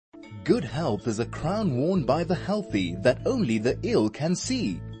good health is a crown worn by the healthy that only the ill can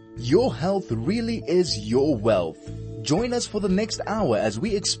see. Your health really is your wealth. Join us for the next hour as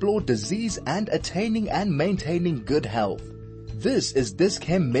we explore disease and attaining and maintaining good health. This is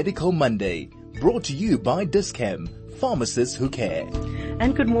Dis-Chem Medical Monday, brought to you by Dis-Chem, pharmacists who care.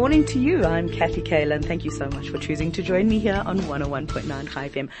 And good morning to you. I'm Kathy Kayla, and thank you so much for choosing to join me here on 101.9 High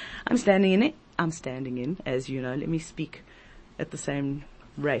FM. I'm standing in, as you know. Let me speak at the same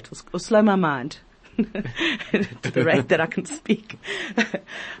rate, or slow my mind to the rate that I can speak.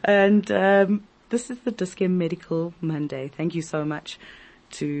 And this is the Dis-Chem Medical Monday. Thank you so much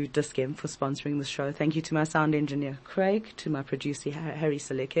to Dis-Chem for sponsoring the show. Thank you to my sound engineer, Craig, to my producer, Harry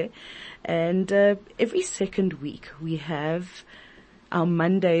Saleke. And every second week we have our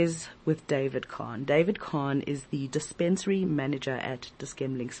Mondays with David Kahn. David Kahn is the Dispensary Manager at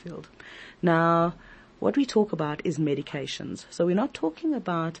Dis-Chem Linksfield. Now, what we talk about is medications. So we're not talking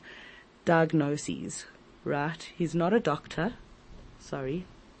about diagnoses, right? He's not a doctor. Sorry,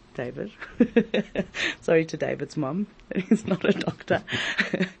 David. Sorry to David's mom. He's not a doctor.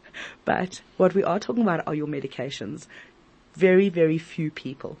 But what we are talking about are your medications. Very, very few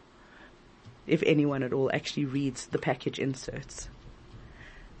people, if anyone at all, actually reads the package inserts.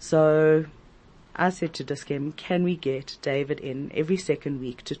 So I said to Dis-Chem, can we get David in every second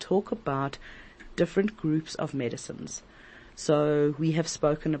week to talk about different groups of medicines? So we have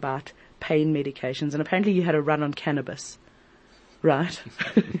spoken about pain medications, and apparently you had a run on cannabis, right?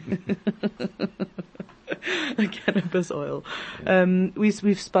 Cannabis oil.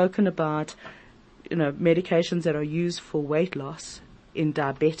 We've spoken about, medications that are used for weight loss in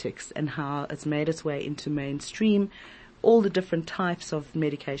diabetics and how it's made its way into mainstream. All the different types of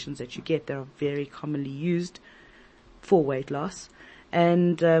medications that you get that are very commonly used for weight loss.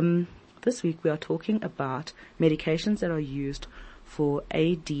 And this week we are talking about medications that are used for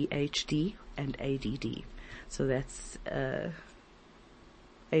ADHD and ADD. So that's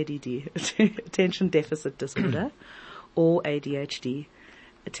ADD, attention deficit disorder, or ADHD,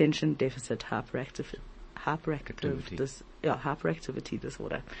 attention deficit hyperactivity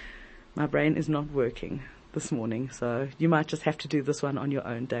disorder. My brain is not working this morning, so you might just have to do this one on your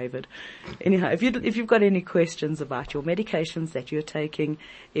own, David. Anyhow, if you've got any questions about your medications that you're taking,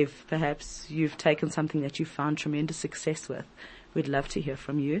 if perhaps you've taken something that you found tremendous success with, we'd love to hear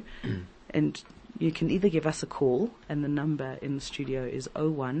from you. And you can either give us a call, and the number in the studio is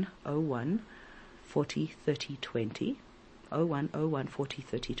 0101 40 30 20, 0101 40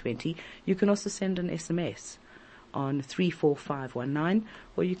 30 20. You can also send an SMS on 34519,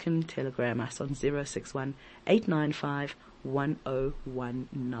 or you can telegram us on 061 895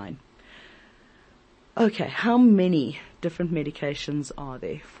 1019. Okay, how many different medications are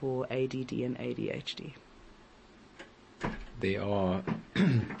there for ADD and ADHD? There are...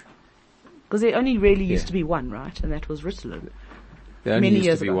 Because there only really used to be one, right? And that was Ritalin. There only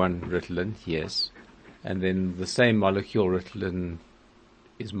used to be one Ritalin, yes. And then the same molecule Ritalin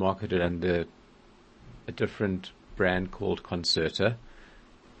is marketed under a different brand called Concerta.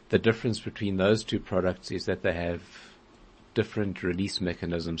 The difference between those two products is that they have different release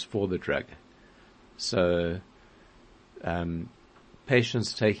mechanisms for the drug. So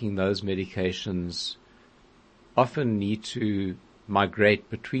patients taking those medications often need to migrate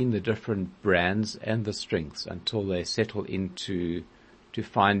between the different brands and the strengths until they settle into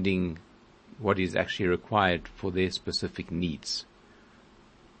finding what is actually required for their specific needs.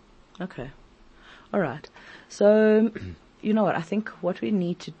 Okay. All right. So, you know what? I think what we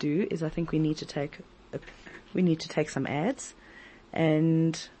need to do is we need to take some ads,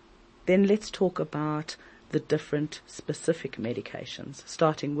 and then let's talk about the different specific medications,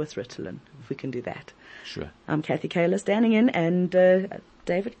 starting with Ritalin, if we can do that. Sure. I'm Kathy Kayla standing in, and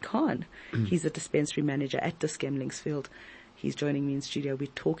David Kahn. He's a dispensary manager at Dis-Chem Linksfield. He's joining me in studio. We're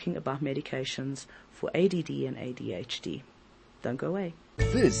talking about medications for ADD and ADHD. Don't go away.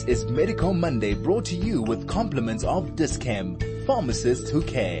 This is Medical Monday, brought to you with compliments of Dis-Chem, pharmacists who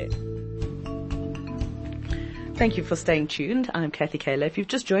care. Thank you for staying tuned. I'm Kathy Kayla. If you've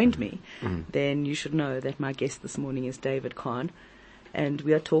just joined me, then you should know that my guest this morning is David Kahn. And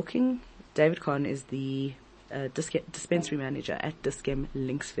we are talking, David Kahn is the dispensary manager at Dis-Chem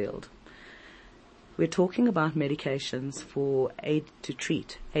Linksfield. We're talking about medications to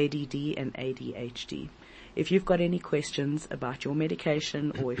treat ADD and ADHD. If you've got any questions about your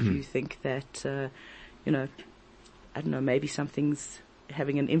medication, or if you think that, maybe something's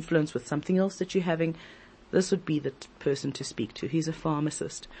having an influence with something else that you're having, this would be the person to speak to. He's a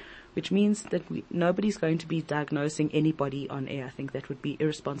pharmacist, which means that nobody's going to be diagnosing anybody on air. I think that would be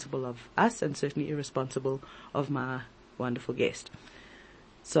irresponsible of us, and certainly irresponsible of my wonderful guest.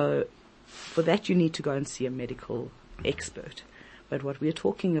 So for that you need to go and see a medical expert. But what we're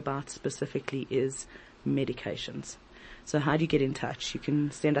talking about specifically is medications. So how do you get in touch? You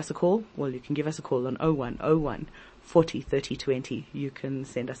can send us a call. Well, you can give us a call on 0101 40 30 20. You can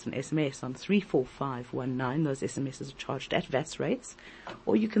send us an SMS on 34519. Those SMSs are charged at VATS rates.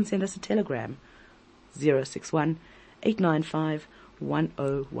 Or you can send us a telegram, 061 895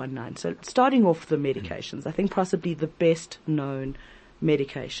 1019. So starting off the medications, I think possibly the best known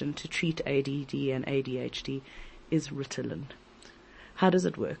medication to treat ADD and ADHD is Ritalin. How does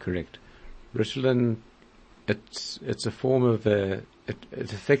it work? Correct. Ritalin, it's a form of it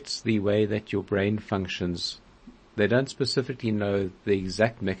affects the way that your brain functions. They don't specifically know the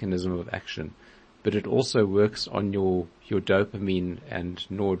exact mechanism of action, but it also works on your dopamine and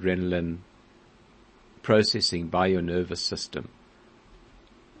noradrenaline processing by your nervous system.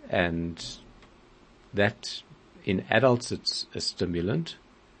 And that, in adults, it's a stimulant.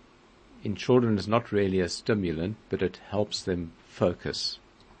 In children, it's not really a stimulant, but it helps them focus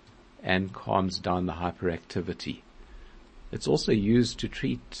and calms down the hyperactivity. It's also used to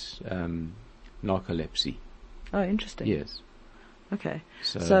treat narcolepsy. Oh, interesting. Yes. Okay.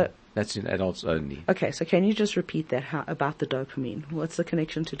 So that's in adults only. Okay, so can you just repeat that about the dopamine? What's the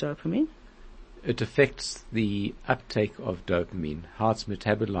connection to dopamine? It affects the uptake of dopamine, how it's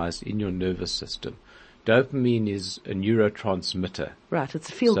metabolized in your nervous system. Dopamine is a neurotransmitter. Right, it's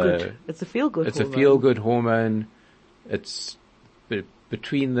a feel-good. It's a feel-good hormone. It's a feel-good hormone. It's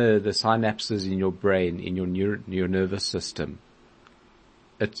between the synapses in your brain, in your nervous system.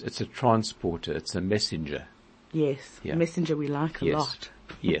 It's a transporter. It's a messenger. Yes, yeah. A messenger we like a lot.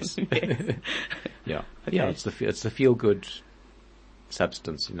 Yes. Yes. Yeah. Okay. Yeah, it's the feel-good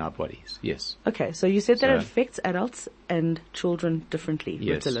substance in our bodies. Yes. Okay, so you said that it affects adults and children differently,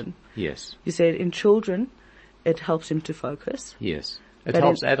 yes. Ritalin. Yes. You said in children it helps him to focus. Yes. It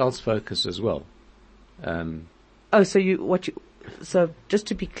helps adults focus as well. So just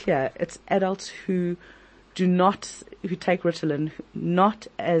to be clear, it's adults who take Ritalin not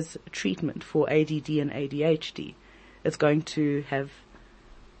as treatment for ADD and ADHD. It's going to have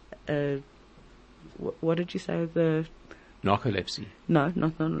what did you say? The narcolepsy. No,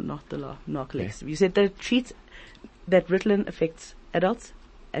 not the narcolepsy. Okay. You said that Ritalin affects adults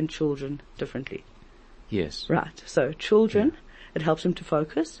and children differently. Yes. Right. So children, it helps them to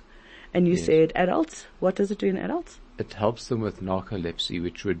focus. And you said adults, what does it do in adults? It helps them with narcolepsy,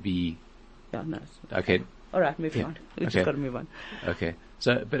 which would be... Yeah, no. Okay. All right, moving on. We've just got to move on. Okay.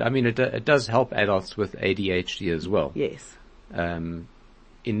 So, but I mean, it does help adults with ADHD as well. Yes.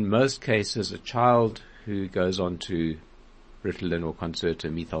 In most cases, a child who goes on to Ritalin or Concerta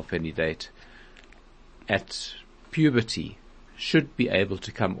methylphenidate at puberty should be able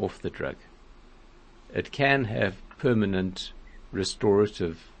to come off the drug. It can have permanent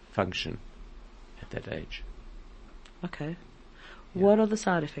restorative function at that age. Okay. Yeah. What are the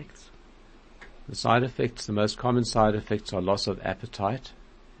side effects? The most common side effects are loss of appetite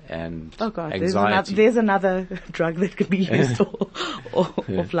and anxiety. There's another drug that could be used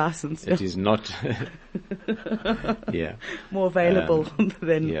off license. It is not, more available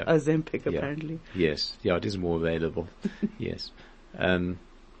than Ozempic apparently. Yes. Yeah, it is more available. Yes.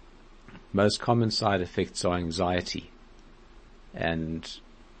 Most common side effects are anxiety. And,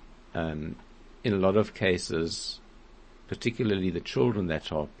 in a lot of cases, particularly the children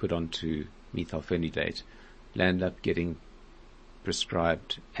that are put onto methylphenidate, land up getting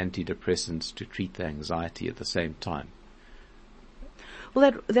prescribed antidepressants to treat the anxiety at the same time.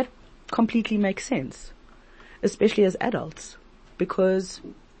 Well, that completely makes sense, especially as adults, because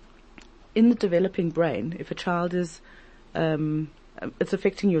in the developing brain, if a child is, it's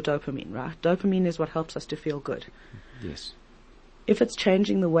affecting your dopamine, right? Dopamine is what helps us to feel good. Yes. If it's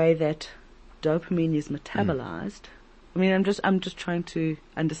changing the way that dopamine is metabolized, I mean, I'm just trying to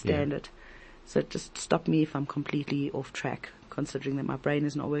understand it. So just stop me if I'm completely off track, considering that my brain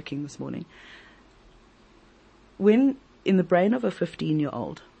is not working this morning. When in the brain of a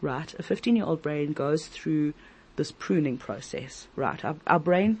 15-year-old, right, a 15-year-old brain goes through this pruning process, right? Our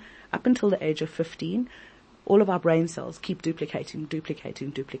brain, up until the age of 15, all of our brain cells keep duplicating.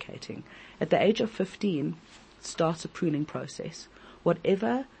 At the age of 15, starts a pruning process.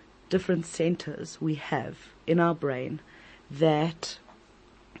 Whatever different centers we have in our brain that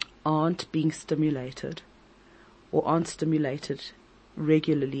aren't being stimulated or aren't stimulated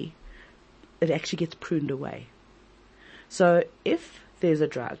regularly, it actually gets pruned away. So if there's a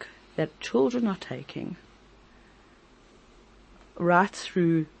drug that children are taking right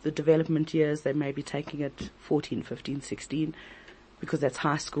through the development years, they may be taking it 14, 15, 16, because that's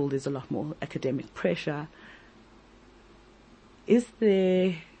high school, there's a lot more academic pressure. Is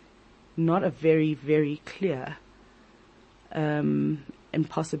there not a very, very clear and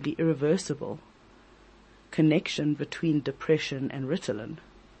possibly irreversible connection between depression and Ritalin,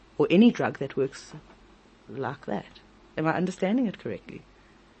 or any drug that works like that. Am I understanding it correctly?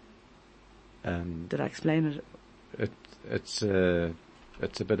 Did I explain it? It's a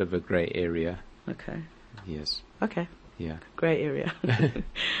bit of a grey area. Okay. Yes. Okay. Yeah. Grey area.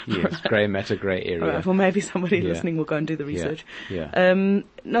 Yes, grey matter, grey area. All right. Well, maybe somebody listening will go and do the research. Yeah.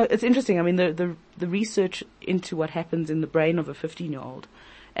 No, it's interesting. I mean, the research into what happens in the brain of a 15-year-old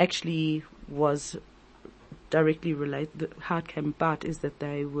actually was directly related. How it came about is that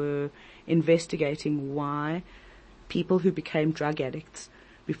they were investigating why people who became drug addicts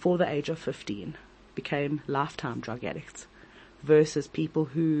before the age of 15 became lifetime drug addicts versus people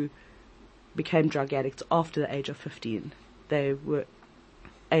who became drug addicts after the age of 15. They were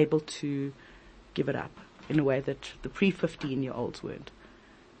able to give it up in a way that the pre-15-year-olds weren't.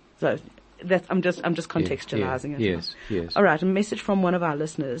 So I'm just contextualizing it. Yes. All right. A message from one of our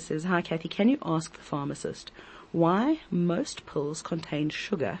listeners says, "Hi, Kathy. Can you ask the pharmacist why most pills contain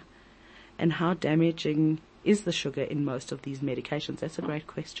sugar, and how damaging is the sugar in most of these medications?" That's a great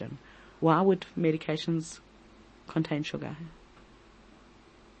question. Why would medications contain sugar?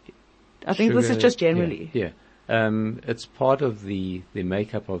 I think this is just generally. Yeah. It's part of the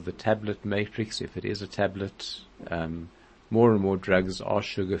makeup of the tablet matrix. If it is a tablet, more and more drugs are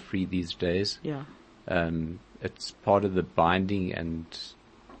sugar-free these days. Yeah. It's part of the binding, and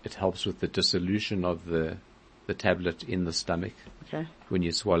it helps with the dissolution of the tablet in the stomach. Okay. When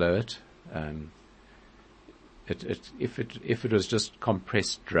you swallow it. If it was just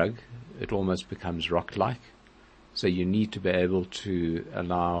compressed drug, it almost becomes rock-like. So you need to be able to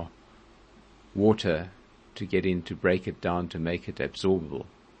allow water to get in to break it down to make it absorbable.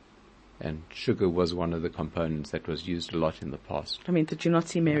 And sugar was one of the components that was used a lot in the past. I mean, did you not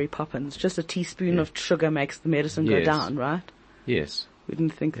see Mary Poppins? Just a teaspoon of sugar makes the medicine go down, right? Yes. We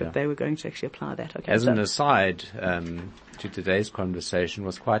didn't think that they were going to actually apply that. Okay. As an aside to today's conversation,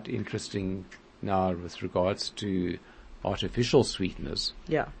 was quite interesting now with regards to artificial sweeteners.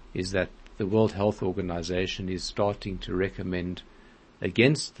 Yeah. Is that the World Health Organization is starting to recommend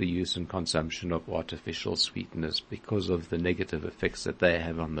against the use and consumption of artificial sweeteners because of the negative effects that they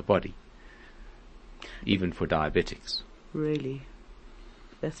have on the body, even for diabetics. Really?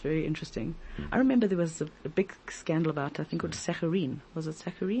 That's very interesting. I remember there was a big scandal about, I think it was saccharin. Was it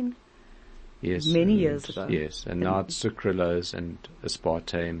saccharin? Yes. Many years ago. Yes, and now it's sucralose and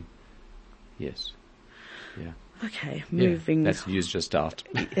aspartame. Yes. Yeah. Okay, moving. That's news just out.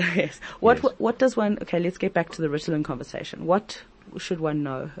 Yes. What does one, okay, let's get back to the Ritalin conversation. What should one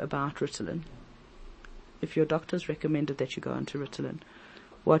know about Ritalin? If your doctor's recommended that you go onto Ritalin,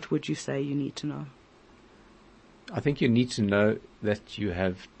 what would you say you need to know? I think you need to know that you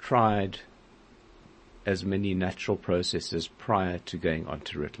have tried as many natural processes prior to going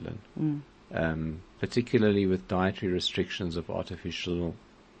onto Ritalin, particularly with dietary restrictions of artificial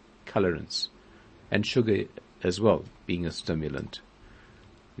colorants and sugar as well, being a stimulant.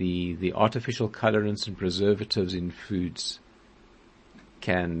 The artificial colorants and preservatives in foods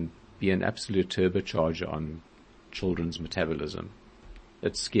can be an absolute turbocharger on children's metabolism.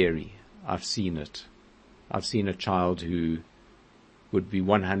 It's scary. I've seen it. I've seen a child who would be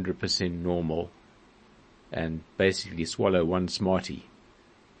 100% normal and basically swallow one Smartie,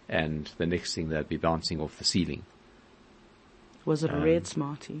 and the next thing they'd be bouncing off the ceiling. Was it a red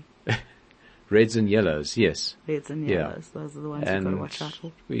Smartie? Reds and yellows, yes. Reds and yellows, those are the ones you've got to watch out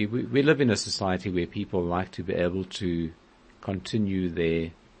for. We live in a society where people like to be able to continue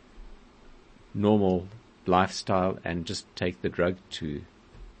their normal lifestyle and just take the drug to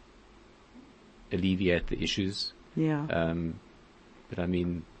alleviate the issues. Yeah. But I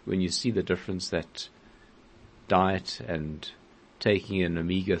mean, when you see the difference that diet and taking an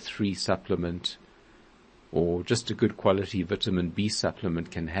omega-3 supplement or just a good quality vitamin B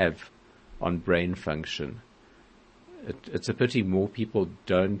supplement can have on brain function, it's a pity more people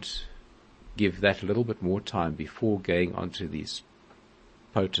don't give that a little bit more time before going onto these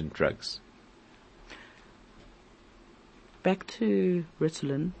potent drugs. Back to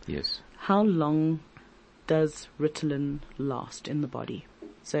Ritalin. Yes. How long does Ritalin last in the body?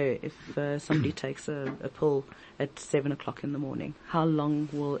 So if somebody takes a pill at 7 o'clock in the morning, how long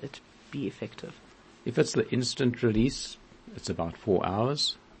will it be effective? If it's the instant release, it's about 4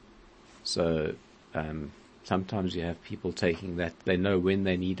 hours. So sometimes you have people taking that, they know when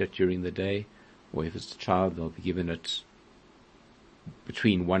they need it during the day, or if it's a child, they'll be given it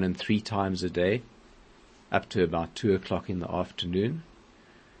between 1 and 3 times a day, up to about 2 o'clock in the afternoon.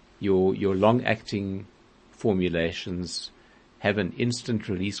 Your long-acting formulations have an instant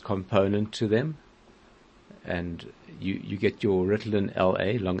release component to them, and you get your Ritalin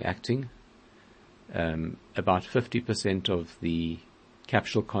LA, long acting. About 50% of the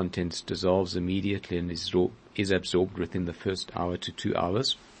capsule contents dissolves immediately and is absorbed within the first hour to 2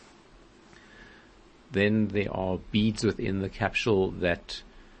 hours. Then there are beads within the capsule that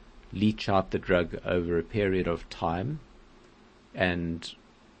leach out the drug over a period of time. And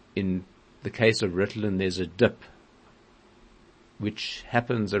in the case of Ritalin, there's a dip which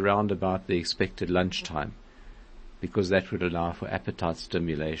happens around about the expected lunchtime, because that would allow for appetite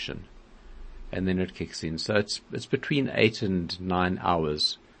stimulation. And then it kicks in. So it's between 8 and 9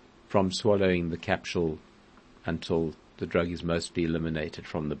 hours from swallowing the capsule until the drug is mostly eliminated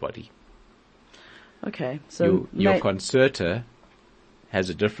from the body. Okay, so your Concerta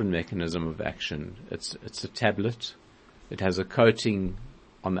has a different mechanism of action. It's a tablet. It has a coating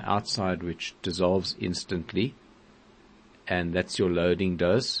on the outside which dissolves instantly, and that's your loading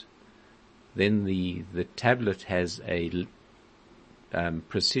dose. Then the tablet has a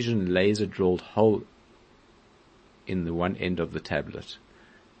precision laser drilled hole in the one end of the tablet,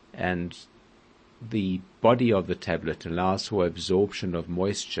 and the body of the tablet allows for absorption of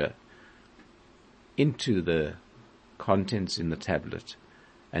moisture into the contents in the tablet,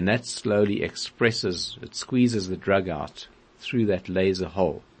 and that slowly squeezes the drug out through that laser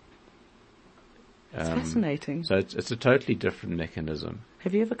hole. It's fascinating. So it's a totally different mechanism.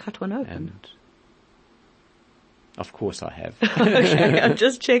 Have you ever cut one open? And of course I have. Okay, I'm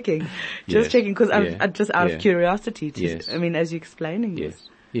just checking. Checking, because I'm just out of curiosity. Yes. I mean, as you're explaining this.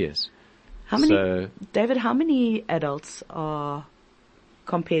 Yes. David, how many adults are,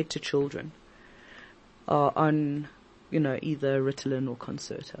 compared to children, are on, either Ritalin or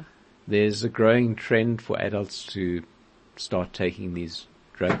Concerta? There's a growing trend for adults to start taking these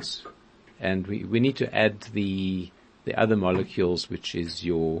drugs. And we need to add the other molecules, which is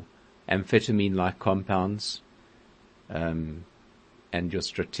your amphetamine-like compounds, and your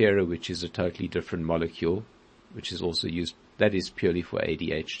Strattera, which is a totally different molecule, which is also used, that is purely for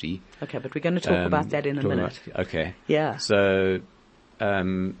ADHD. Okay, but we're going to talk about that in a minute. Okay. Yeah. So,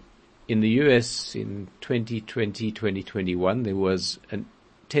 in the US in 2020, 2021, there was a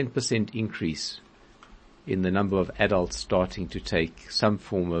 10% increase in the number of adults starting to take some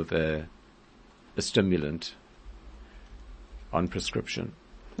form of a stimulant on prescription.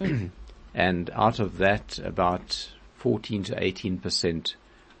 And out of that, about 14 to 18%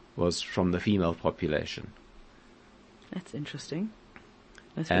 was from the female population. That's interesting.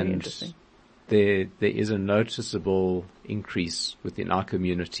 That's very interesting. There is a noticeable increase within our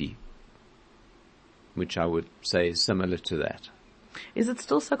community, which I would say is similar to that. Is it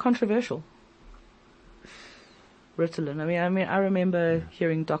still so controversial, Ritalin? I mean, I remember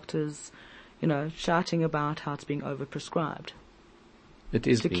hearing doctors, shouting about how it's being overprescribed. It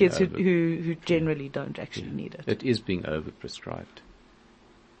is to kids who generally don't actually need it. It is being overprescribed.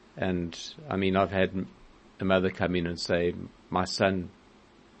 And I mean, I've had a mother come in and say, my son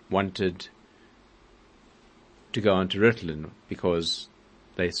wanted to go on to Ritalin because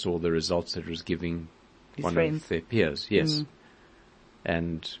they saw the results it was giving his one friends. of their peers. Yes.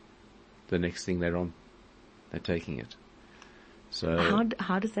 And the next thing they're taking it. So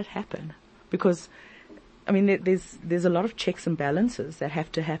how does that happen? Because, I mean, there's a lot of checks and balances that have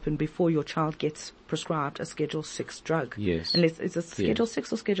to happen before your child gets prescribed a Schedule 6 drug. Yes. And is it Schedule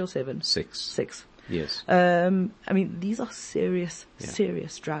 6 or Schedule 7? 6. 6. Yes. I mean, these are serious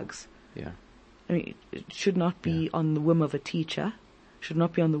drugs. Yeah. I mean, it should not be on the whim of a teacher, should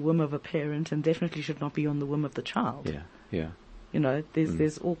not be on the whim of a parent, and definitely should not be on the whim of the child. Yeah.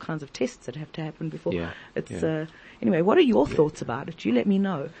 There's all kinds of tests that have to happen before. Yeah. Anyway, what are your thoughts about it? You let me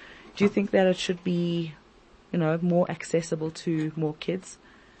know. Do you think that it should be, more accessible to more kids?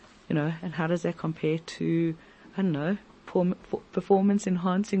 And how does that compare to, I don't know, performance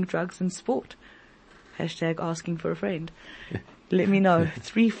enhancing drugs in sport? Hashtag asking for a friend. Let me know.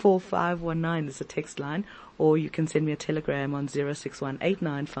 34519 is the text line, or you can send me a telegram on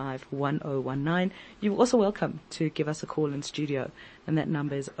 0618951019. You're also welcome to give us a call in studio, and that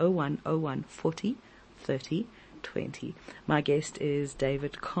number is 0101 40 30 20. My guest is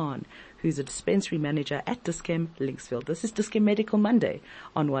David Kahn, who's a dispensary manager at Dis-Chem Linksfield. This is Dis-Chem Medical Monday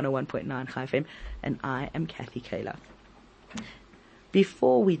on 101.9 FM, and I am Kathy Kayla.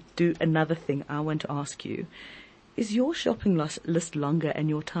 Before we do another thing, I want to ask you, is your shopping list longer and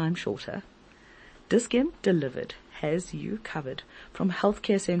your time shorter? Dis-Chem Delivered has you covered, from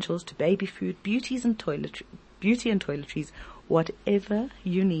healthcare essentials to baby food, beauty and toiletries. Whatever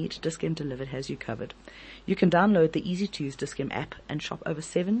you need, Dis-Chem Delivered has you covered. You can download the easy-to-use Dis-Chem app and shop over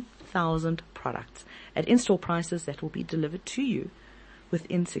 7,000 1,000 products at in-store prices that will be delivered to you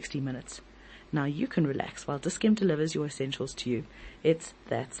within 60 minutes. Now you can relax while Dis-Chem delivers your essentials to you. It's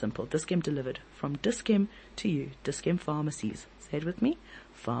that simple. Dis-Chem delivered from Dis-Chem to you. Dis-Chem Pharmacies. Say it with me.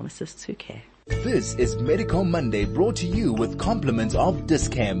 Pharmacists who care. This is Medical Monday, brought to you with compliments of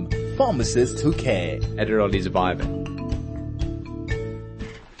Dis-Chem, pharmacists who care. Adderall is vibing.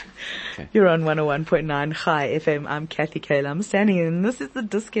 Okay. You're on 101.9 Chai FM. I'm Kathy Kayla. I'm standing in. This is the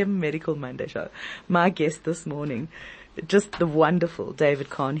Dis-Chem Medical Monday show. My guest this morning, just the wonderful David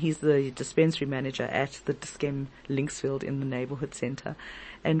Kahn. He's the Dispensary Manager at the Dis-Chem Linksfield in the Neighborhood Center.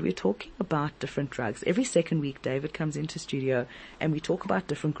 And we're talking about different drugs. Every second week, David comes into studio and we talk about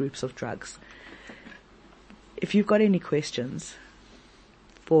different groups of drugs. If you've got any questions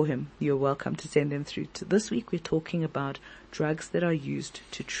for him, you're welcome to send them through. This week, we're talking about drugs that are used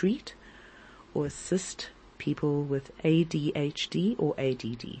to treat or assist people with ADHD or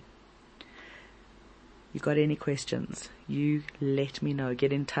ADD. You got any questions, you let me know.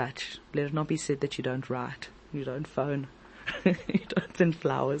 Get in touch. Let it not be said that you don't write, you don't phone, you don't send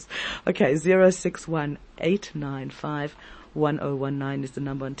flowers. Okay, 061-895-1019 is the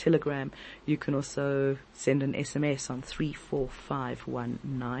number on Telegram. You can also send an SMS on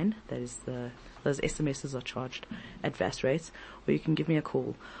 34519. Those SMSs are charged at vast rates. Or you can give me a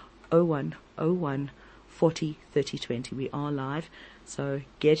call, 0101 40 30 20. We are live, so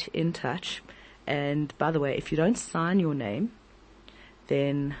get in touch. And by the way, if you don't sign your name,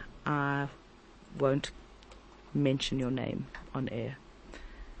 then I won't mention your name on air.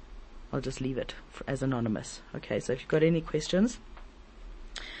 I'll just leave it as anonymous. Okay, so if you've got any questions.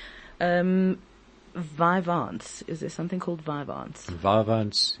 Vyvanse. Is there something called Vyvanse?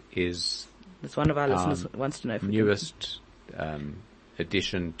 Vyvanse is... That's one of our listeners wants to know. Newest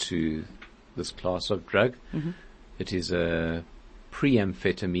addition to this class of drug. Mm-hmm. It is a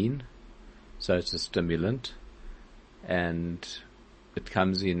pre-amphetamine. So it's a stimulant, and it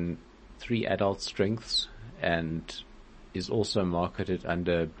comes in 3 adult strengths and is also marketed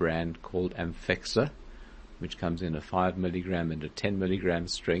under a brand called Amphexxa, which comes in a 5 milligram and a 10 milligram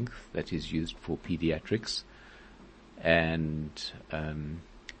strength that is used for pediatrics. And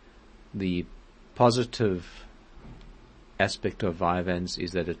the positive aspect of Vyvanse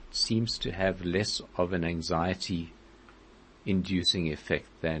is that it seems to have less of an anxiety inducing effect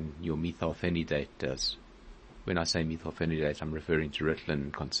than your methylphenidate does. When I say methylphenidate, I'm referring to Ritalin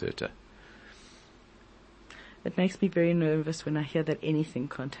and Concerta. It makes me very nervous when I hear that anything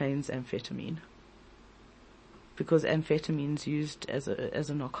contains amphetamine, because amphetamine's used as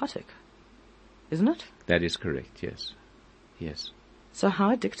a narcotic, isn't it? That is correct. Yes. Yes. So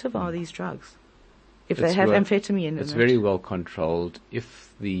how addictive are these drugs? If they have amphetamine in it? It's very well controlled.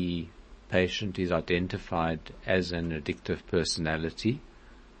 If the patient is identified as an addictive personality,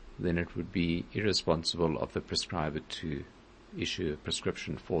 then it would be irresponsible of the prescriber to issue a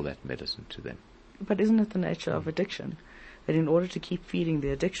prescription for that medicine to them. But isn't it the nature of addiction that in order to keep feeding the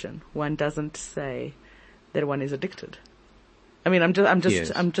addiction, one doesn't say that one is addicted? I mean, I'm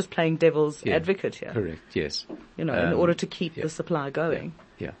just playing devil's advocate here. Correct. Yes. In order to keep the supply going.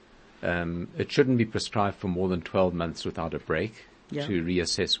 Yeah. It shouldn't be prescribed for more than 12 months without a break. Yeah. To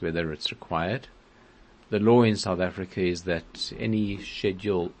reassess whether it's required. The law in South Africa is that any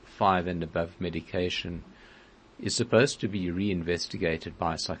Schedule 5 and above medication is supposed to be reinvestigated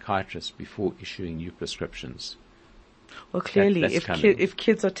by a psychiatrist before issuing new prescriptions. Well, clearly, if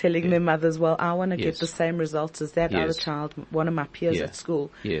kids are telling their mothers, well, I want to get the same results as that other child, one of my peers at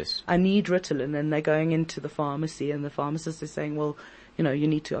school. Yes. I need Ritalin, and they're going into the pharmacy, and the pharmacist is saying, well, you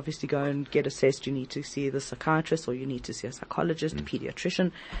need to obviously go and get assessed. You need to see the psychiatrist, or you need to see a psychologist, a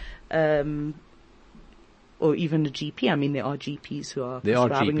pediatrician, or even a GP. I mean, there are GPs who are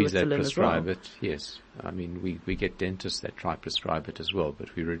prescribing Ritalin as well. There are GPs that prescribe it, yes. I mean, we get dentists that try prescribe it as well,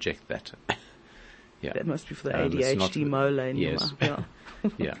 but we reject that. Yeah. That must be for the ADHD molar in your mouth.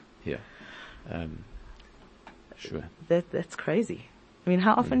 Yeah. Sure. That's crazy. I mean,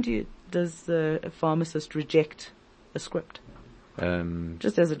 how often does a pharmacist reject a script?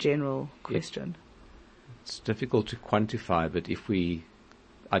 Just as a general question. It's difficult to quantify, but if we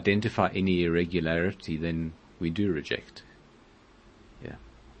identify any irregularity, then we do reject. Yeah.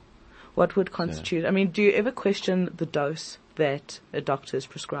 What would constitute? I mean, do you ever question the dose that a doctor is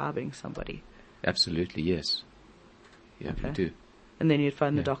prescribing somebody? Absolutely, yes. Yeah, we do. And then you'd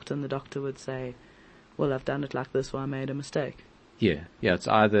phone the doctor, and the doctor would say, well, I've done it like this, or I made a mistake. Yeah, it's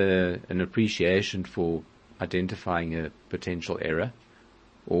either an appreciation for identifying a potential error,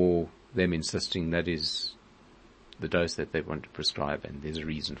 or them insisting that is the dose that they want to prescribe and there's a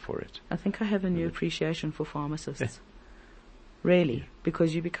reason for it. I think I have a new appreciation for pharmacists. Really?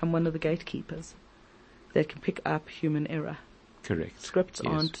 Because you become one of the gatekeepers that can pick up human error. Correct. Scripts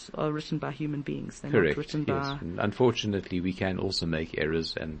are written by human beings. They're Correct. not written by... And unfortunately, we can also make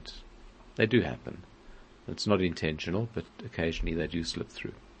errors, and they do happen. It's not intentional, but occasionally they do slip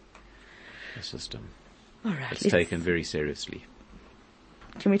through the system. All right. It's taken very seriously.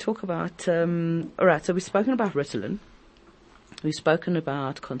 Can we talk about... all right, so we've spoken about Ritalin. We've spoken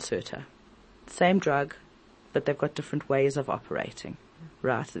about Concerta. Same drug, but they've got different ways of operating,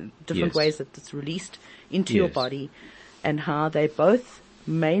 right? Different ways that it's released into your body, and how they both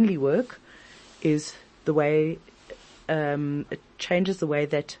mainly work is the way it changes the way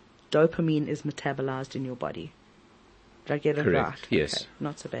that dopamine is metabolized in your body. Did I get it right? Yes. Okay.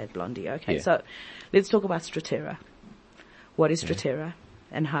 Not so bad, Blondie. Okay, so let's talk about Strattera. What is Strattera,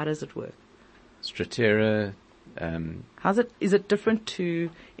 and how does it work? Strattera... is it different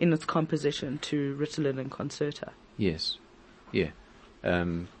in its composition to Ritalin and Concerta? Yes. Yeah.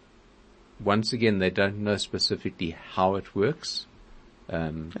 Once again, they don't know specifically how it works.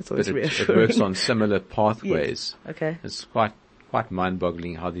 That's always but reassuring. it works on similar pathways. Yes. Okay. It's quite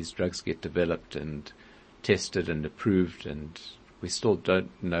mind-boggling how these drugs get developed and tested and approved, and we still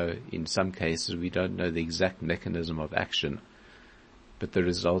don't know, in some cases, we don't know the exact mechanism of action, but the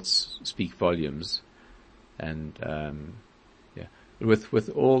results speak volumes. And,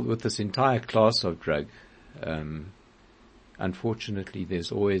 with this entire class of drug, unfortunately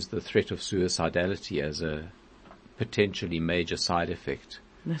there's always the threat of suicidality as a potentially major side effect.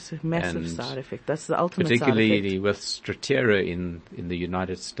 That's a massive side effect. That's the ultimate side effect. Particularly with Strattera in the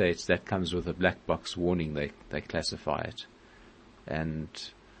United States, that comes with a black box warning, they classify it. And,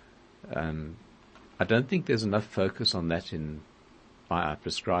 I don't think there's enough focus on that by our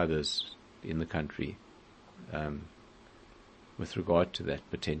prescribers in the country. With regard to that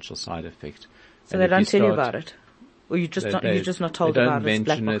potential side effect. So they don't tell you about it? Or you're just not told about it? They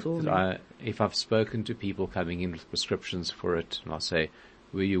don't mention it. If I've spoken to people coming in with prescriptions for it, and I'll say,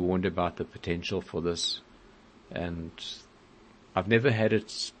 were you warned about the potential for this? And I've never had it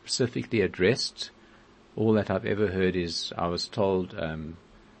specifically addressed. All that I've ever heard is I was told,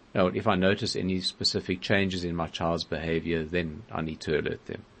 if I notice any specific changes in my child's behavior, then I need to alert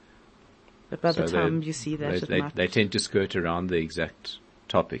them. But by the time you see that, they tend to skirt around the exact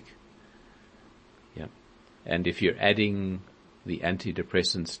topic. Yeah. And if you're adding the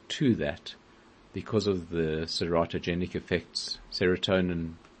antidepressants to that, because of the serotogenic effects,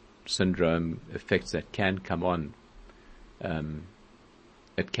 serotonin syndrome effects that can come on,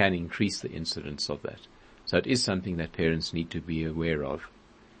 it can increase the incidence of that. So it is something that parents need to be aware of.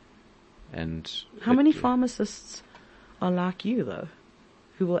 And how many pharmacists are like you, though,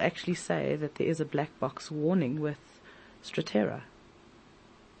 who will actually say that there is a black box warning with Strattera?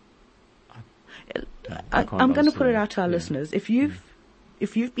 I'm going to put it out to our listeners. If you've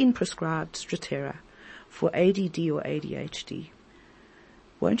been prescribed Strattera for ADD or ADHD,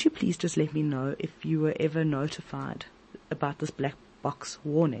 won't you please just let me know if you were ever notified about this black box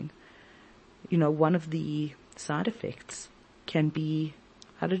warning? One of the side effects can be,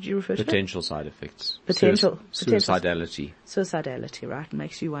 how did you refer to it? Potential side effects. Suicidality. Suicidality, right? It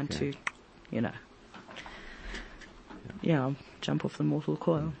makes you want to, jump off the mortal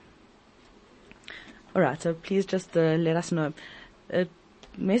coil. All right, so please just let us know. A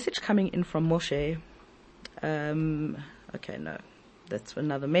message coming in from Moshe. Okay, no, that's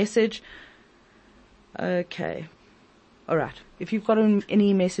another message. Okay. All right. If you've got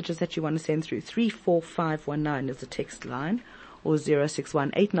any messages that you want to send through, 34519 is the text line, or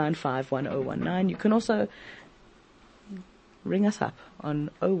 061-895-1019. You can also ring us up on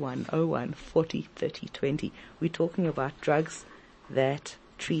 0101 40 30 20. We're talking about drugs that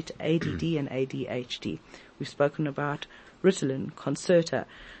treat ADD and ADHD. We've spoken about Ritalin, Concerta,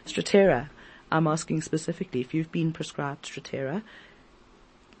 Strattera. I'm asking specifically if you've been prescribed Strattera.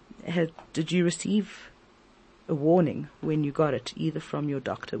 Did you receive a warning when you got it, either from your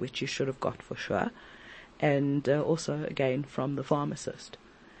doctor, which you should have got for sure, and also, again, from the pharmacist?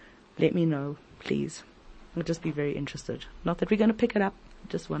 Let me know, please. I'll just be very interested. Not that we're going to pick it up,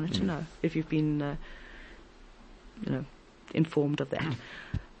 just wanted to know if you've been, informed of that.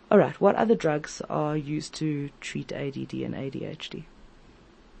 All right, what other drugs are used to treat ADD and ADHD?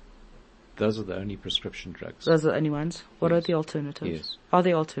 Those are the only prescription drugs. Those are the only ones? What are the alternatives? Yes. Are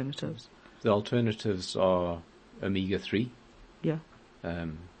there alternatives? The alternatives are omega-3. Yeah.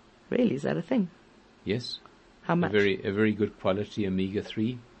 Really? Is that a thing? Yes. How much? A very good quality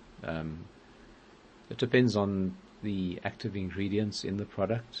omega-3. It depends on the active ingredients in the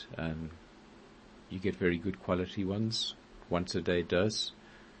product. You get very good quality ones, once a day dose.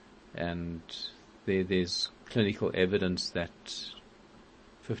 And there's clinical evidence that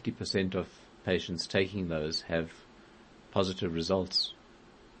 50% of patients taking those have positive results.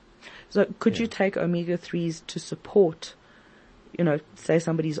 So could you take omega-3s to support, say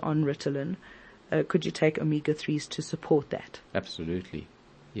somebody's on Ritalin, could you take omega-3s to support that? Absolutely,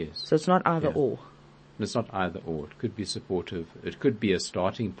 yes. So it's not either or. It's not either or. It could be supportive. It could be a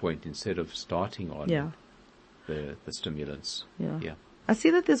starting point instead of starting on the stimulants. Yeah. I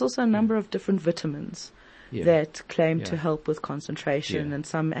see that there's also a number of different vitamins that claim to help with concentration, and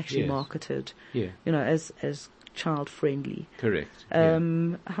some actually marketed, as child friendly. Correct.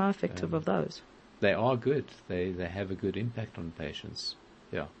 How effective are those? They are good. They have a good impact on patients.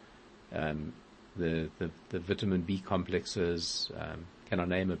 Yeah. The vitamin B complexes, can I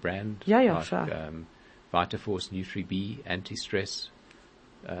name a brand? Yeah, sure. VitaForce Nutri-B, anti-stress.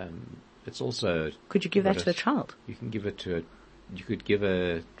 It's also... Could you give that to the child? You can give it you could give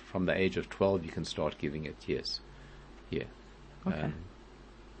it from the age of 12, you can start giving it, yes. Yeah. Okay.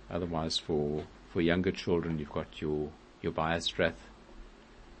 Otherwise, for younger children, you've got your BioStrath,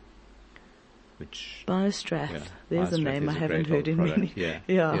 which... BioStrath. There's a name I haven't heard in many. Yeah,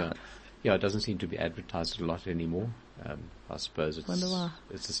 it doesn't seem to be advertised a lot anymore. I suppose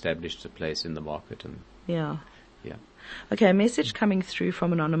it's established a place in the market. Yeah. Okay, a message coming through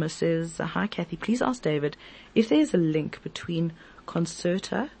from Anonymous says, hi Kathy, please ask David if there's a link between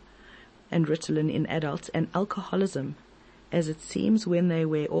Concerta and Ritalin in adults and alcoholism, as it seems when they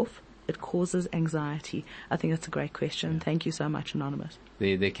wear off, it causes anxiety. I think that's a great question. Thank you so much, Anonymous.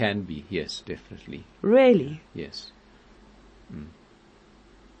 There can be, yes, definitely. Really? Yes.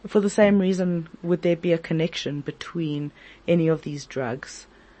 For the same reason, would there be a connection between any of these drugs?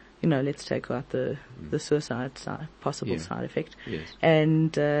 Let's take out the suicide possible side effect,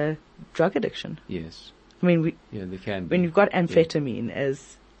 and drug addiction. Yes. I mean, there can be. When you've got amphetamine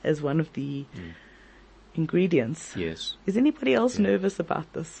as one of the ingredients. Yes. Is anybody else nervous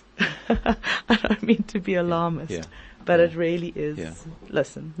about this? I don't mean to be alarmist, but it really is. Yeah.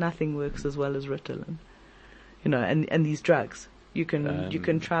 Listen, nothing works as well as Ritalin. And these drugs. You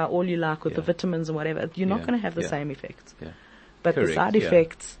can try all you like with the vitamins and whatever. You're not going to have the same effects. Yeah. But the side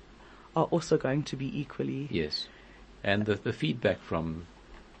effects are also going to be equally. Yes. And the feedback from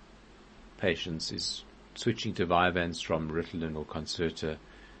patients is switching to Vyvanse from Ritalin or Concerta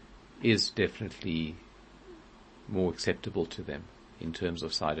is definitely more acceptable to them in terms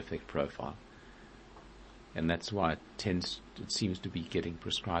of side effect profile. And that's why it seems to be getting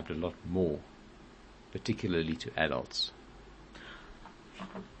prescribed a lot more, particularly to adults.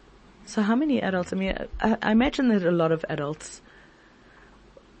 So how many adults? I mean, I imagine that a lot of adults,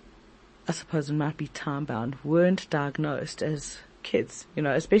 I suppose it might be time bound, weren't diagnosed as kids,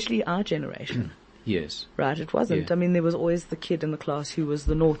 especially our generation. Yes. Right, it wasn't. Yeah. I mean, there was always the kid in the class who was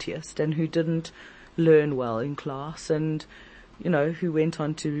the naughtiest and who didn't learn well in class and, who went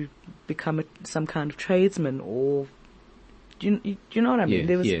on to become some kind of tradesman or, do you know what I mean?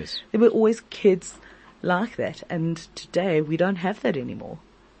 There were always kids like that, and today we don't have that anymore.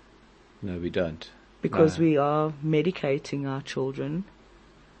 No, we don't. Because we are medicating our children.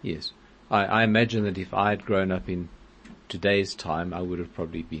 Yes. I imagine that if I had grown up in today's time, I would have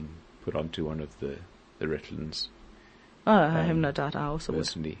probably been put onto one of the Ritalins. Oh, I have no doubt I also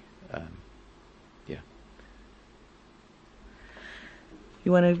personally, would.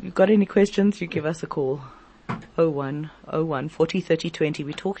 You've got any questions, you give us a call. 01 40 30 20.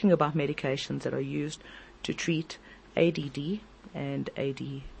 We're talking about medications that are used to treat ADD and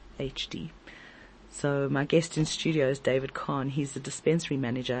ADHD. So my guest in studio is David Kahn. He's the Dispensary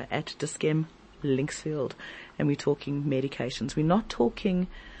Manager at Dis-Chem Linksfield, and we're talking medications. We're not talking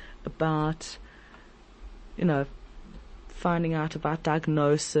about, finding out about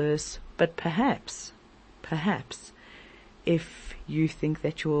diagnosis, but perhaps, if you think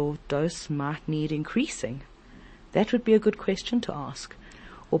that your dose might need increasing, that would be a good question to ask.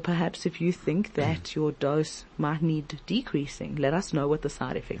 Or perhaps if you think that your dose might need decreasing, let us know what the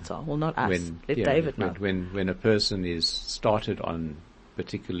side effects are. Well, not us. Let David know. When a person is started on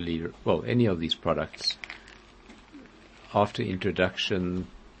any of these products, after introduction,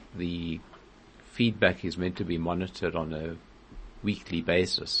 the feedback is meant to be monitored on a weekly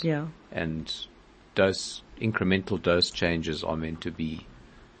basis. Yeah. And incremental dose changes are meant to be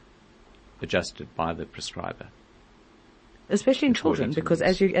adjusted by the prescriber. Especially in children, because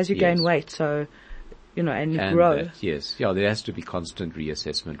as you gain weight, so, and you grow. There has to be constant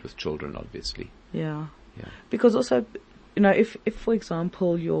reassessment with children, obviously. Yeah. Because also, if for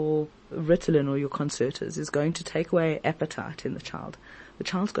example your Ritalin or your Concertas is going to take away appetite in the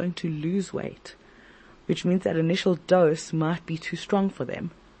child's going to lose weight, which means that initial dose might be too strong for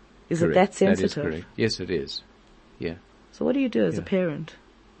them. Is correct. it that sensitive? That is correct. Yes, it is. Yeah. So what do you do as a parent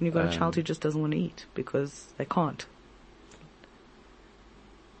when you've got a child who just doesn't want to eat because they can't?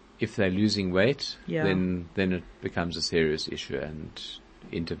 If they're losing weight, then it becomes a serious issue, and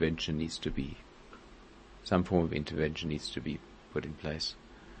some form of intervention needs to be put in place.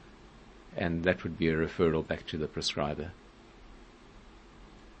 And that would be a referral back to the prescriber.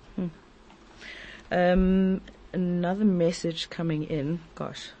 Another message coming in.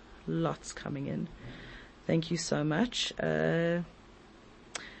 Gosh, lots coming in. Thank you so much. Hi,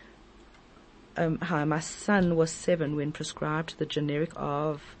 my son was 7 when prescribed the generic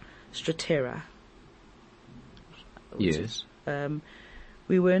of Strattera. Yes.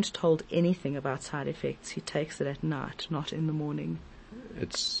 We weren't told anything about side effects. He takes it at night, not in the morning.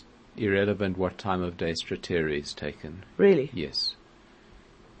 It's irrelevant what time of day Strattera is taken. Really? Yes.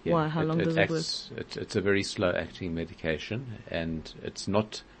 Yeah. Why? How long does it work? It's a very slow-acting medication, and it's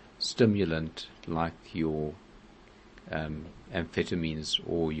not stimulant like your amphetamines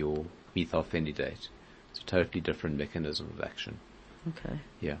or your methylphenidate. It's a totally different mechanism of action. Okay.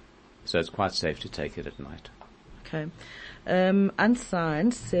 Yeah. So it's quite safe to take it at night. Okay.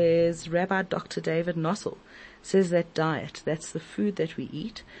 Unsigned says, Rabbi Dr. David Nossel says that diet, that's the food that we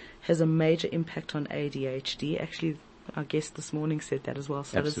eat, has a major impact on ADHD. Actually, our guest this morning said that as well.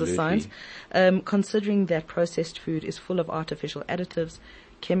 So does the science. Considering that processed food is full of artificial additives,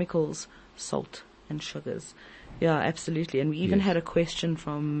 chemicals, salt and sugars. Yeah, absolutely. And we even had a question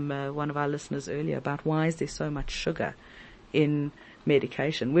from one of our listeners earlier about why is there so much sugar in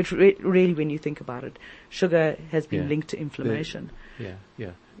medication, which really, when you think about it, sugar has been linked to inflammation.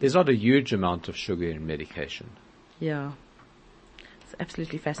 There's not a huge amount of sugar in medication. Yeah. It's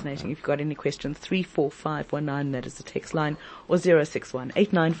absolutely fascinating. If you've got any questions, 34519, that is the text line, or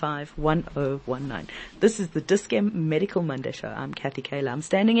 061-895-1019. This is the Dis-Chem Medical Monday Show. I'm Kathy Kayla. I'm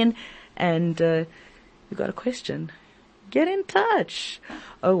standing in, and you've got a question. Get in touch.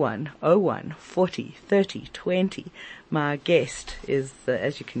 01 40 30 20. My guest is,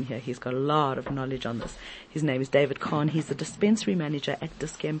 as you can hear, he's got a lot of knowledge on this. His name is David Kahn. He's the Dispensary Manager at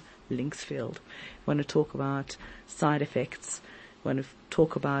Dis-Chem Linksfield. Want to talk about side effects. Want to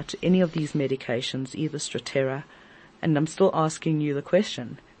talk about any of these medications, either Strattera. And I'm still asking you the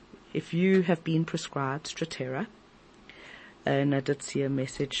question. If you have been prescribed Strattera, and I did see a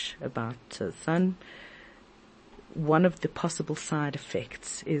message about son, one of the possible side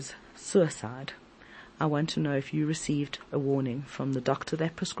effects is suicide. I want to know if you received a warning from the doctor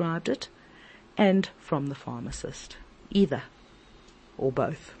that prescribed it and from the pharmacist. Either or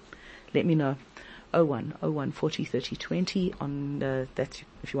both. Let me know. 01 40 30 20 on that's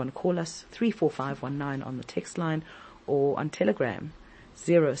if you want to call us, 34519 on the text line, or on Telegram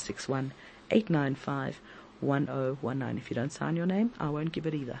 061 895 1019. If you don't sign your name, I won't give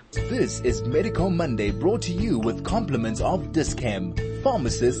it either. This is Medical Monday, brought to you with compliments of Dis-Chem,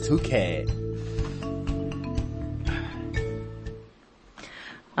 pharmacists who care.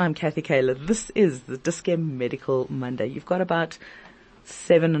 I'm Kathy Kayla. This is the Dis-Chem Medical Monday. You've got about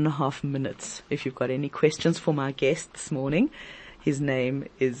 7.5 minutes if you've got any questions for my guest this morning. His name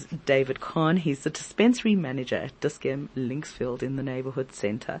is David Kahn. He's the Dispensary Manager at Dis-Chem Linksfield in the Neighborhood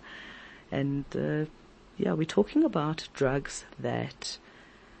Center. And we're talking about drugs that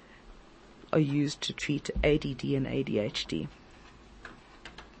are used to treat ADD and ADHD.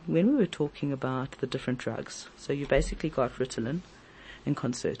 When we were talking about the different drugs, so you basically got Ritalin and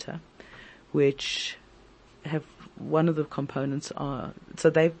Concerta, which have one of the components are, so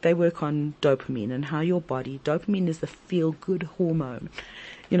they work on dopamine and how your body, dopamine is the feel-good hormone.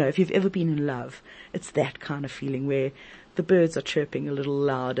 You know, if you've ever been in love, it's that kind of feeling where the birds are chirping a little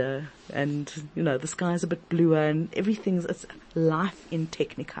louder and, you know, the sky's a bit bluer and it's life in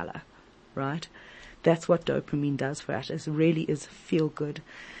technicolor, right? That's what dopamine does for us. It really is feel good.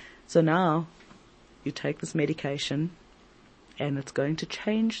 So now you take this medication and it's going to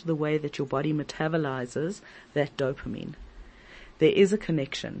change the way that your body metabolizes that dopamine. There is a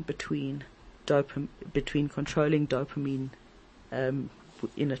connection between controlling dopamine in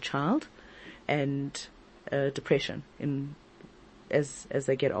a child and depression as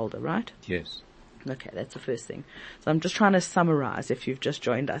they get older, right? Yes. Okay, that's the first thing. So I'm just trying to summarize if you've just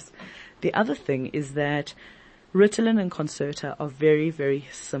joined us. The other thing is that Ritalin and Concerta are very, very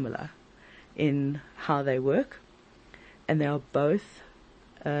similar in how they work, and they are both,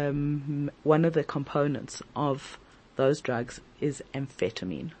 one of the components of those drugs is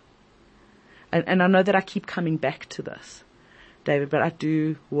amphetamine. And I know that I keep coming back to this, David, but I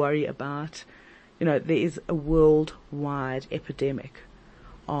do worry about, you know, there is a worldwide epidemic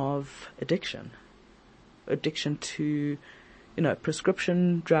of addiction to,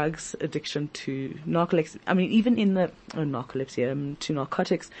 prescription drugs, addiction to narcolepsy. I mean, even in to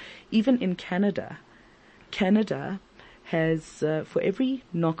narcotics, even in Canada has, for every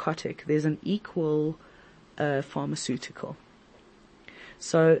narcotic, there's an equal pharmaceutical.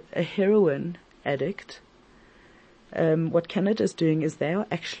 So a heroin addict, what Canada is doing is they are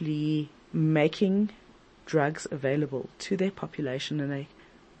actually making drugs available to their population, and they're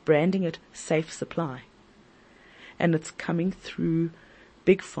branding it safe supply. And it's coming through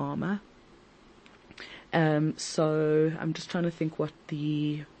big pharma. So I'm just trying to think what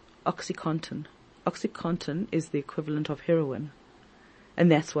the Oxycontin is the equivalent of heroin.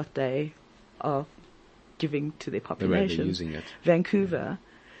 And that's what they are giving to their population. The way they're using it. Vancouver,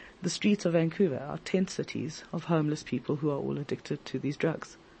 the streets of Vancouver are tent cities of homeless people who are all addicted to these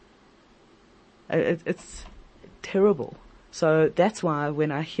drugs. It's terrible. So that's why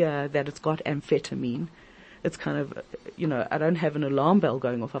when I hear that it's got amphetamine, it's kind of, I don't have an alarm bell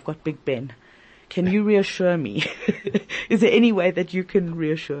going off. I've got Big Ben. Can you reassure me? Is there any way that you can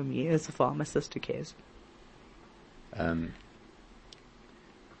reassure me as a pharmacist who cares? No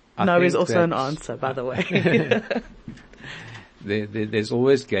is also an answer, by the way. There's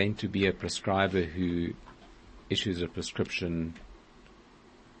always going to be a prescriber who issues a prescription.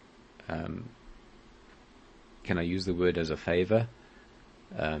 Can I use the word as a favor?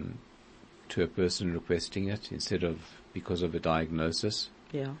 To a person requesting it because of a diagnosis.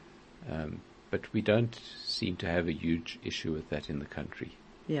 Yeah. But we don't seem to have a huge issue with that in the country.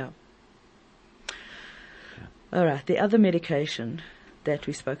 Yeah. All right. The other medication that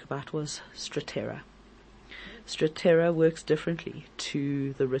we spoke about was Strattera. Strattera works differently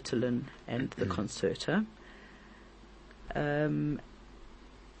to the Ritalin and the Concerta.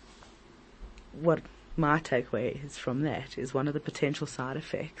 What my takeaway is from that is one of the potential side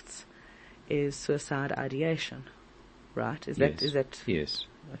effects is suicide ideation, right? Is that? Yes.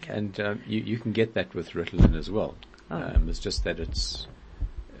 Okay. And you can get that with Ritalin as well. Oh. It's just that it's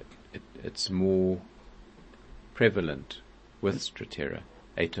more prevalent with Strattera.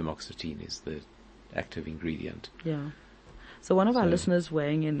 Atomoxetine is the active ingredient. Yeah. So one of our listeners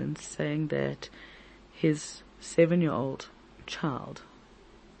weighing in and saying that his 7-year-old child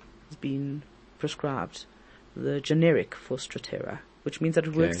has been prescribed the generic for Strattera, which means that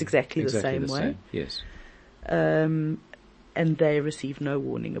it works exactly the same way. Yes. And they receive no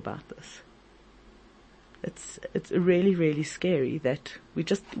warning about this. It's really, really scary that we're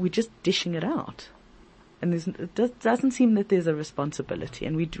just dishing it out. And it doesn't seem that there's a responsibility,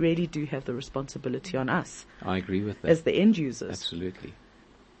 and we really do have the responsibility on us. I agree with that. As the end users. Absolutely.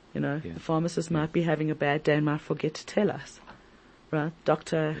 The pharmacist might be having a bad day and might forget to tell us. Right?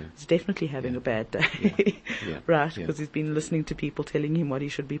 Doctor is definitely having a bad day. Right? Because he's been listening to people telling him what he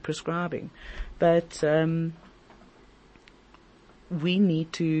should be prescribing. But we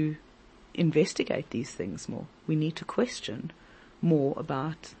need to investigate these things more. We need to question more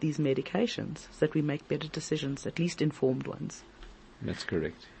about these medications so that we make better decisions, at least informed ones. That's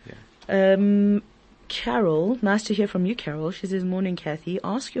correct, yeah. Carol, nice to hear from you, Carol. She says, morning, Kathy.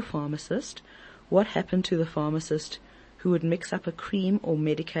 Ask your pharmacist what happened to the pharmacist who would mix up a cream or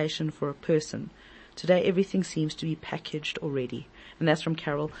medication for a person. Today, everything seems to be packaged already. And that's from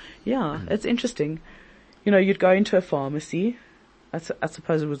Carol. Yeah, it's interesting. You'd go into a pharmacy. I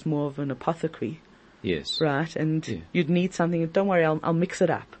suppose it was more of an apothecary. Yes. Right, and you'd need something. Don't worry, I'll mix it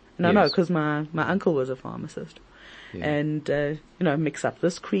up. And I know, because my uncle was a pharmacist. Yeah. And, mix up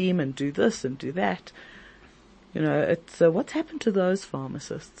this cream and do this and do that. It's, what's happened to those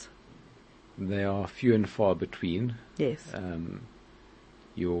pharmacists? They are few and far between. Yes.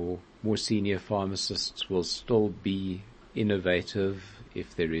 Your more senior pharmacists will still be innovative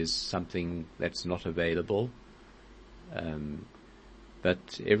if there is something that's not available.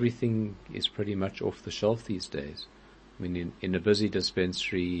 But everything is pretty much off the shelf these days. I mean, in a busy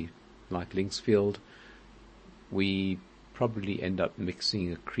dispensary like Linksfield, we probably end up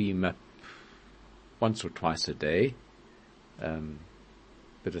mixing a cream up once or twice a day.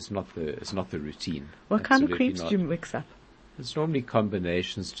 But it's not the routine. What kind of creams do you mix up? It's normally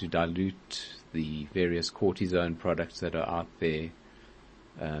combinations to dilute the various cortisone products that are out there.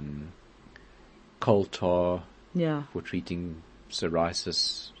 Coal tar for treating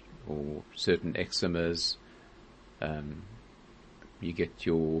psoriasis or certain eczemas. You get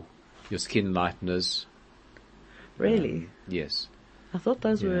your skin lighteners. Really? Yes. I thought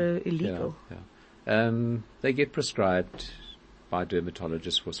those were illegal. Yeah. They get prescribed by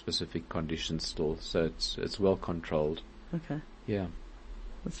dermatologists for specific conditions still, so it's well controlled. Okay. Yeah.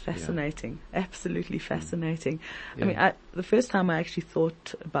 That's fascinating. Absolutely fascinating. Yeah. I mean, the first time I actually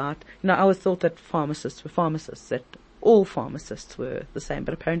thought about, I always thought that pharmacists were pharmacists, that all pharmacists were the same,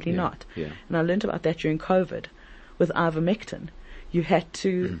 but apparently not. Yeah. And I learned about that during COVID with ivermectin. You had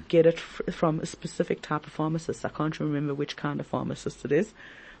to get it from a specific type of pharmacist. I can't remember which kind of pharmacist it is,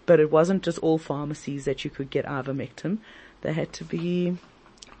 but it wasn't just all pharmacies that you could get ivermectin. They had to be...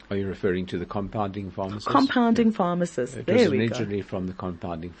 Are you referring to the compounding pharmacist? Compounding pharmacist. It there was we originally from the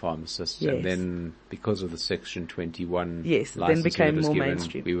compounding pharmacist, Yes. and then because of the Section 21 Yes, then license became that was more given,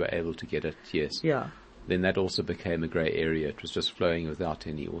 mainstream. we were able to get it, yes. Yeah. Then that also became a grey area. It was just flowing without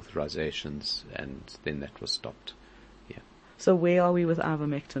any authorizations, and then that was stopped. Yeah. So where are we with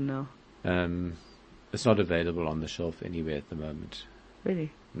ivermectin now? It's not available on the shelf anywhere at the moment.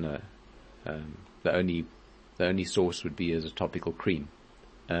 Really? No. The only source would be as a topical cream.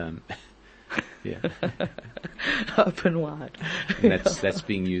 Yeah. Open wide. And that's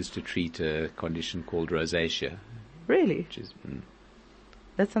being used to treat a condition called rosacea. Really? Which is,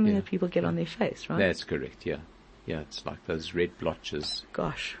 That's something Yeah. that people get on their face, right? That's correct, yeah. Yeah, it's like those red blotches.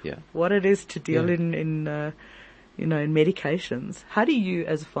 Gosh. Yeah. What it is to deal Yeah. in medications. How do you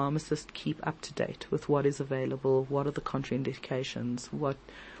as a pharmacist keep up to date with what is available? What are the contraindications?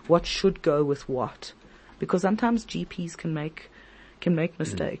 What should go with what? Because sometimes GPs can make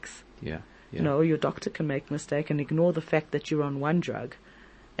mistakes. Yeah. Your doctor can make a mistake and ignore the fact that you're on one drug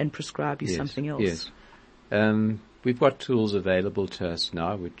and prescribe you Yes, something else. Yes. We've got tools available to us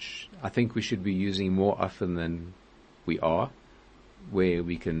now, which I think we should be using more often than we are, where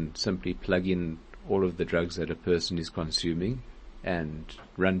we can simply plug in all of the drugs that a person is consuming and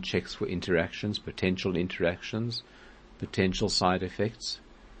run checks for potential interactions, potential side effects.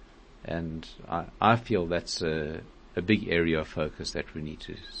 And I feel that's a big area of focus that we need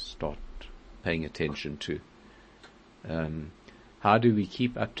to start paying attention to. How do we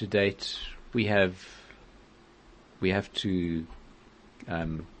keep up to date? We have to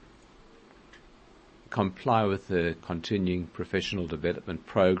comply with the continuing professional development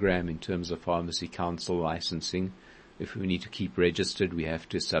program in terms of pharmacy council licensing. If we need to keep registered, we have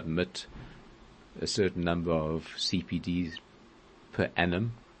to submit a certain number of CPDs per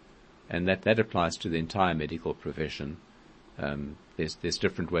annum, and that applies to the entire medical profession. There's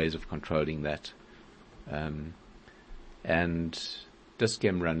different ways of controlling that, and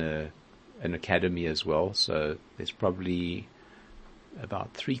Dis-Chem run an academy as well, so there's probably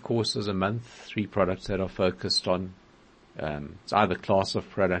about 3 courses a month, 3 products that are focused on it's either class of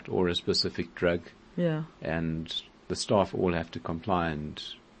product or a specific drug. Yeah. And the staff all have to comply, and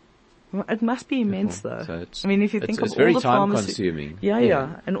Well, it must be immense, though. So if you think of it's all very the time consuming.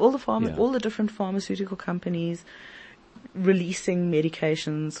 Yeah. And all the Yeah. all the different pharmaceutical companies releasing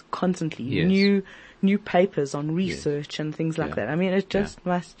medications constantly, Yes. new papers on research and things like Yeah. that. It just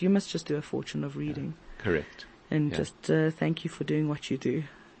you must just do a fortune of reading. Correct. And Yeah. just thank you for doing what you do.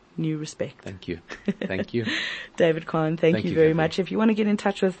 New respect. Thank you. Thank you. David Kahn, thank you you, very Kathy. much. If you want to get in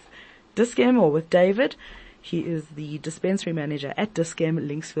touch with Dis-Chem or with David, he is the Dispensary Manager at Dis-Chem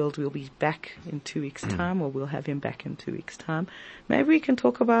Linksfield. We'll be back in 2 weeks' time, or we'll have him back in 2 weeks' time. Maybe we can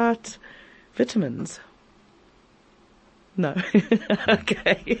talk about vitamins. No.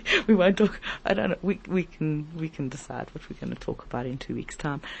 Okay. We won't talk. I don't know. We can decide what we're going to talk about in 2 weeks'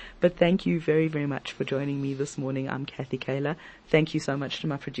 time. But thank you very, very much for joining me this morning. I'm Kathy Kayla. Thank you so much to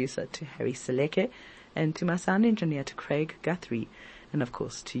my producer, to Harry Seleke, and to my sound engineer, to Craig Guthrie, and of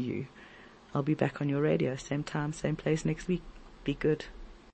course to you. I'll be back on your radio, same time, same place next week. Be good.